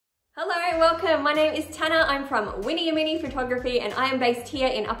Hello, welcome. My name is Tanha. I'm from Winnie and Minnie Photography and I am based here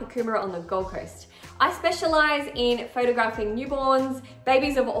in Upper Coomera on the Gold Coast. I specialise in photographing newborns,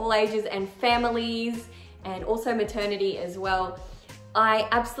 babies of all ages and families, and also maternity as well. I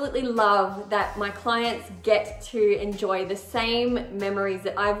absolutely love that my clients get to enjoy the same memories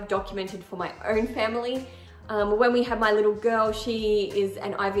that I've documented for my own family. When we had my little girl, she is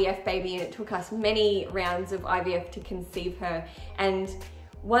an IVF baby and it took us many rounds of IVF to conceive her. And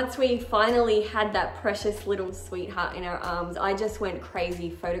once we finally had that precious little sweetheart in our arms, I just went crazy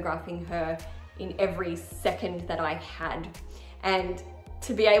photographing her in every second that I had. And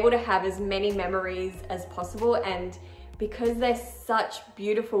to be able to have as many memories as possible, and because they're such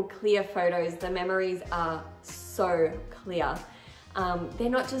beautiful, clear photos, the memories are so clear. They're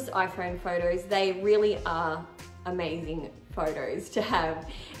not just iPhone photos, they really are amazing photos to have.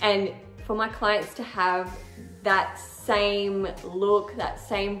 And for my clients to have that same look, that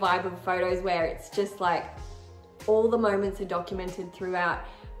same vibe of photos where it's just like all the moments are documented throughout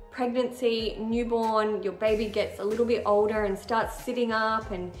pregnancy, newborn, your baby gets a little bit older and starts sitting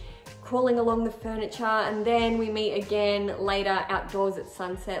up and crawling along the furniture, and then we meet again later outdoors at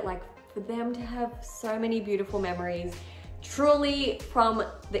sunset. Like, for them to have so many beautiful memories, truly from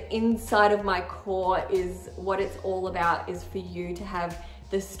the inside of my core, is what it's all about, is for you to have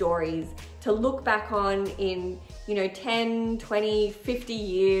the stories to look back on in 10, 20, 50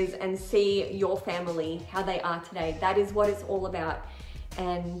 years and see your family, how they are today. That is what it's all about.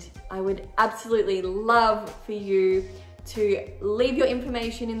 And I would absolutely love for you to leave your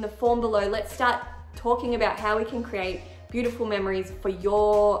information in the form below. Let's start talking about how we can create beautiful memories for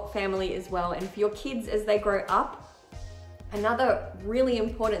your family as well, and for your kids as they grow up. Another really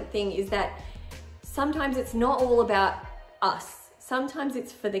important thing is that sometimes it's not all about us. Sometimes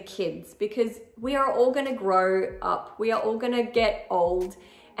it's for the kids, because we are all gonna grow up. We are all gonna get old,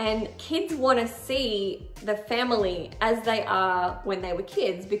 and kids wanna see the family as they are when they were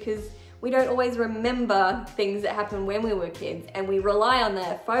kids, because we don't always remember things that happened when we were kids, and we rely on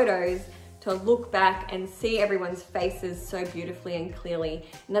their photos to look back and see everyone's faces so beautifully and clearly.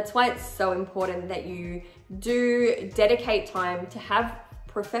 And that's why it's so important that you do dedicate time to have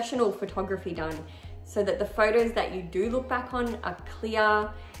professional photography done, so that the photos that you do look back on are clear,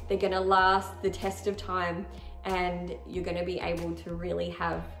 they're gonna last the test of time, and you're gonna be able to really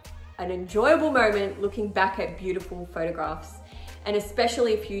have an enjoyable moment looking back at beautiful photographs. And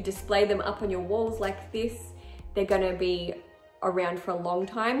especially if you display them up on your walls like this, they're gonna be around for a long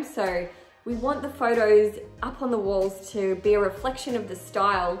time. So we want the photos up on the walls to be a reflection of the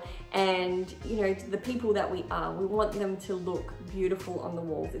style and the people that we are. We want them to look beautiful on the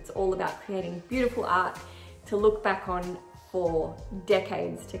walls. It's all about creating beautiful art to look back on for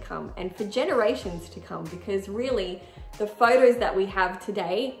decades to come and for generations to come, because really the photos that we have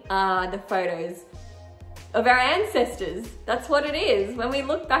today are the photos of our ancestors. That's what it is. When we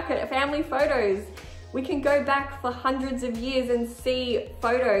look back at family photos, we can go back for hundreds of years and see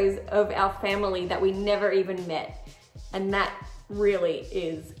photos of our family that we never even met. And that really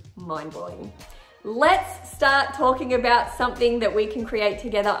is mind-blowing. Let's start talking about something that we can create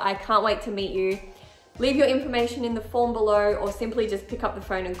together. I can't wait to meet you. Leave your information in the form below, or simply just pick up the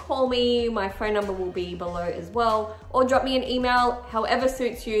phone and call me. My phone number will be below as well, or drop me an email, however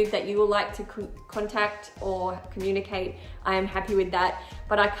suits you that you would like to contact or communicate. I am happy with that,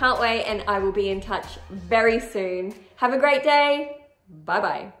 but I can't wait, and I will be in touch very soon. Have a great day.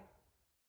 Bye-bye.